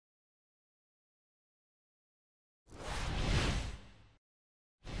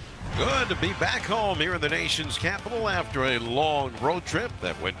Good to be back home here in the nation's capital after a long road trip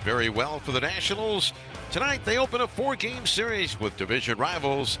that went very well for the Nationals. Tonight they open a 4-game series with division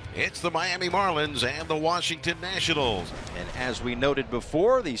rivals. It's the Miami Marlins and the Washington Nationals. And as we noted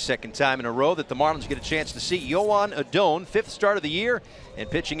before, the second time in a row that the Marlins get a chance to see Yoan Adon, 5th start of the year and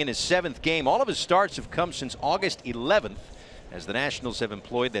pitching in his 7th game. All of his starts have come since August 11th. As the Nationals have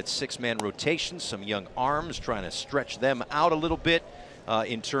employed that 6-man rotation, some young arms trying to stretch them out a little bit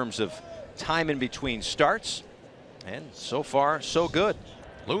in terms of time in between starts. And so far, so good.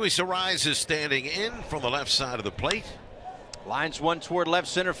 Luis Arraez is standing in from the left side of the plate. Lines one toward left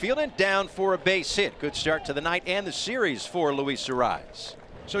center field and down for a base hit. Good start to the night and the series for Luis Arraez.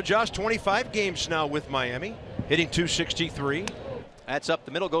 So Josh, 25 games now with Miami, hitting .263. That's up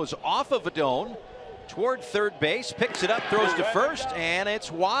the middle, goes off of Adon toward third base, picks it up, throws to first, and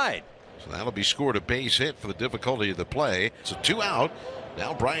it's wide. So that'll be scored a base hit for the difficulty of the play. So 2 out.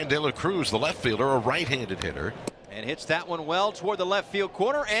 Now Brian De La Cruz, the left fielder, a right-handed hitter. And hits that one well toward the left field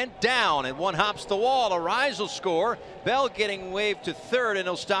corner and down, and one hops the wall. Arraez will score. Bell getting waved to third, and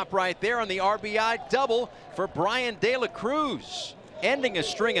he'll stop right there on the RBI double for Brian De La Cruz. Ending a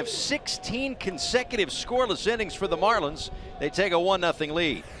string of 16 consecutive scoreless innings for the Marlins. They take a 1-0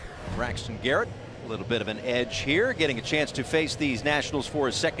 lead. Braxton Garrett, a little bit of an edge here, getting a chance to face these Nationals for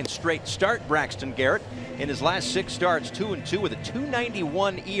his 2nd straight start. Braxton Garrett in his last 6 starts, 2-2 with a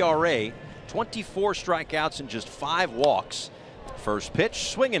 .291 ERA. 24 strikeouts and just 5 walks. First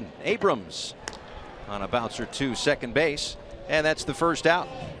pitch, swinging. Abrams on a bouncer to second base, and that's the first out.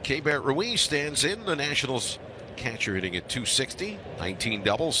 Keibert Ruiz stands in, the Nationals catcher, hitting at .260, 19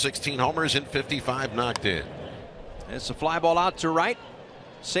 doubles, 16 homers, and 55 knocked in. It's a fly ball out to right.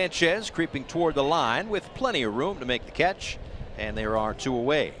 Sanchez creeping toward the line with plenty of room to make the catch, and there are 2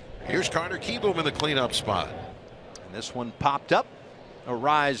 away. Here's Carter Kieboom in the cleanup spot. And this one popped up.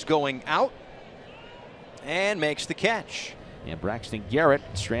 Arraez going out and makes the catch. And Braxton Garrett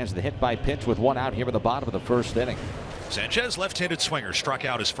strands the hit by pitch with 1 out here in the bottom of the 1st inning. Sanchez, left-handed swinger, struck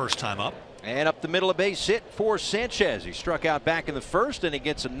out his first time up. And up the middle, a base hit for Sanchez. He struck out back in the 1st, and he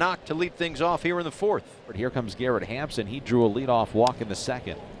gets a knock to lead things off here in the 4th. But here comes Garrett Hampson. He drew a leadoff walk in the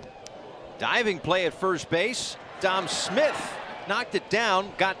 2nd. Diving play at first base. Dom Smith knocked it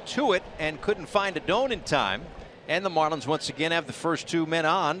down, got to it, and couldn't find Adon in time. And the Marlins once again have the first 2 men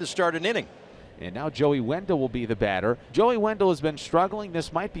on to start an inning. And now Joey Wendell will be the batter. Joey Wendell has been struggling.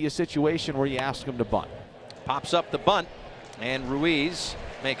 This might be a situation where you ask him to bunt. Pops up the bunt, and Ruiz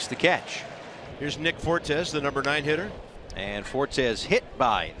makes the catch. Here's Nick Fortes, the number 9 hitter. And Fortes hit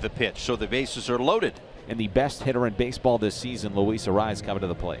by the pitch, so the bases are loaded. And the best hitter in baseball this season, Luis Arraez, coming to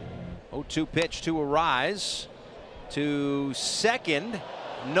the plate. 0-2 pitch to Arraez to second.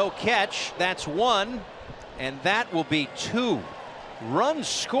 No catch. That's 1. And that will be 2 runs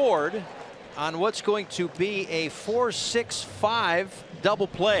scored on what's going to be a 4-6-5 double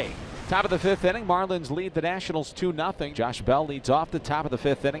play. Top of the 5th inning, Marlins lead the Nationals 2-0. Josh Bell leads off the top of the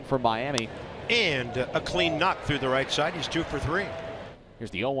 5th inning for Miami. And a clean knock through the right side. He's 2 for 3.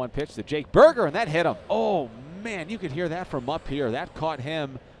 Here's the 0-1 pitch to Jake Berger, and that hit him. Oh, man, you could hear that from up here. That caught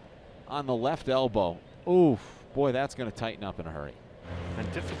him on the left elbow. Oof, boy, that's going to tighten up in a hurry. A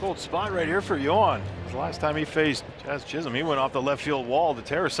difficult spot right here for Yoan. The last time he faced Jazz Chisholm, he went off the left field wall. The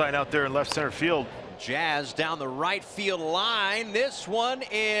terror sign out there in left center field. Jazz down the right field line. This one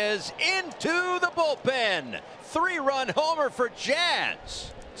is into the bullpen. 3-run homer for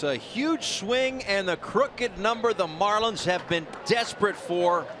Jazz. It's a huge swing, and the crooked number the Marlins have been desperate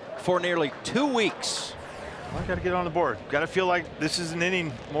for nearly 2 weeks. I got to get on the board. Got to feel like this is an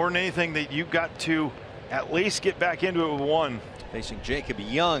inning more than anything that you've got to at least get back into it with 1. Facing Jacob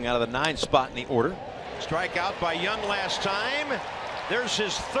Young out of the 9 spot in the order. Strikeout by Young last time. There's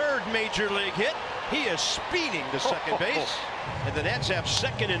his 3rd major league hit. He is speeding to second base. And the Nats have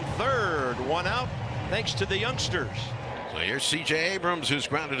 2nd and 3rd. 1 out thanks to the youngsters. So here's C.J. Abrams, who's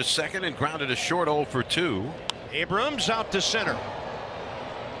grounded to second and grounded a short 0 for 2. Abrams out to center.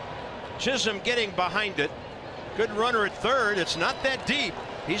 Chisholm getting behind it. Good runner at 3rd. It's not that deep.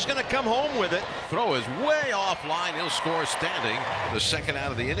 He's going to come home with it. Throw is way offline. He'll score standing. The 2nd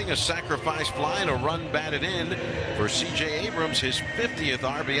out of the inning, a sacrifice fly and a run batted in for C.J. Abrams, his 50th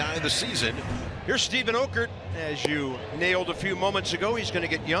RBI of the season. Here's Stephen Okert, as you nailed a few moments ago. He's going to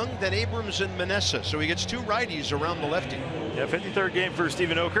get Young, then Abrams and Manessa. So he gets 2 righties around the lefty. Yeah, 53rd game for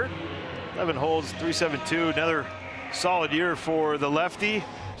Stephen Okert. 11 holds, 372. Another solid year for the lefty.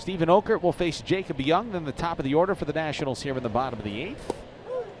 Stephen Okert will face Jacob Young, then the top of the order for the Nationals here in the bottom of the 8th.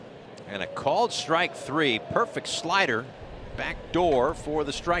 And a called strike 3. Perfect slider. Back door for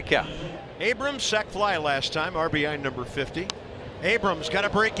the strikeout. Abrams sac fly last time, RBI number 50. Abrams got a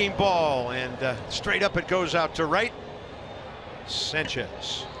breaking ball, and straight up it goes out to right.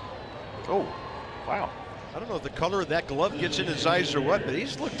 Sanchez. Oh, wow. I don't know if the color of that glove gets in his eyes or what, but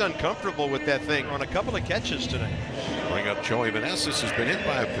he's looked uncomfortable with that thing on a couple of catches tonight. Bring up Joey Meneses has been hit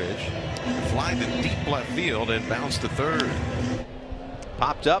by a pitch. Fly to deep left field and bounce to third.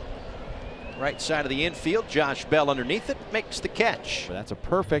 Popped up. Right side of the infield. Josh Bell underneath it. Makes the catch. That's a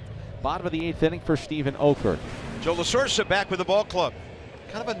perfect bottom of the 8th inning for Stephen Okert. Joe Lasorsa back with the ball club.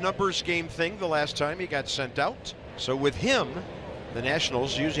 Kind of a numbers game thing the last time he got sent out. So with him, the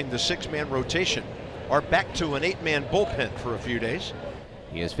Nationals, using the 6-man rotation, are back to an 8-man bullpen for a few days.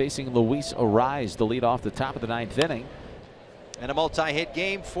 He is facing Luis Arise to lead off the top of the 9th inning. And a multi-hit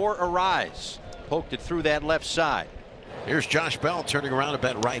game for Arise. Poked it through that left side. Here's Josh Bell turning around a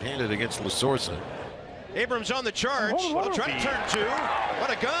bet right-handed against Lasorsa. Abrams on the charge. They'll try to turn 2.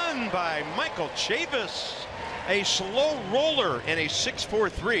 What a gun by Michael Chavis. A slow roller and a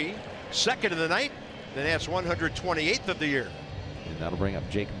 6.43. Second of the night. The Nats 128th of the year. And that'll bring up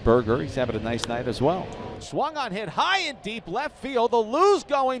Jake Berger. He's having a nice night as well. Swung on, hit high and deep left field. The Lou's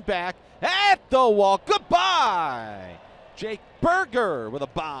going back at the wall. Goodbye. Jake Berger with a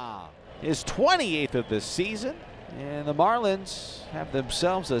bomb. His 28th of the season. And the Marlins have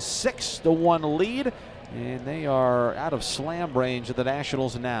themselves a 6-1 lead. And they are out of slam range of the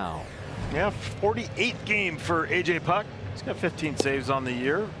Nationals now. Yeah, 48th game for A.J. Puck. He's got 15 saves on the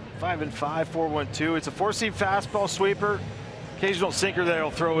year. 5-5, 4-1-2. It's a 4-seam fastball sweeper. Occasional sinker that he'll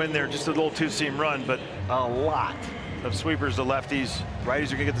throw in there, just a little 2-seam run, but a lot of sweepers to lefties.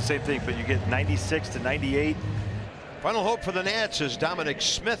 Righties are going to get the same thing, but you get 96 to 98. Final hope for the Nats is Dominic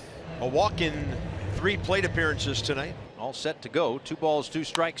Smith, a walk-in 3 plate appearances tonight. All set to go. 2 balls, 2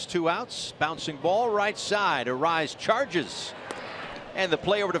 strikes, 2 outs. Bouncing ball right side. Arise charges. And the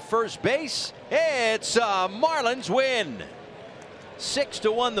play over to first base. It's a Marlins win.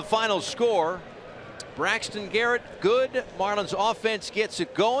 6-1 the final score. Braxton Garrett good. Marlins offense gets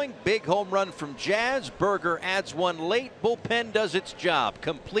it going. Big home run from Jazz. Berger adds 1 late. Bullpen does its job.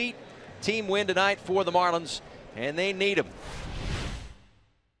 Complete team win tonight for the Marlins, and they need them.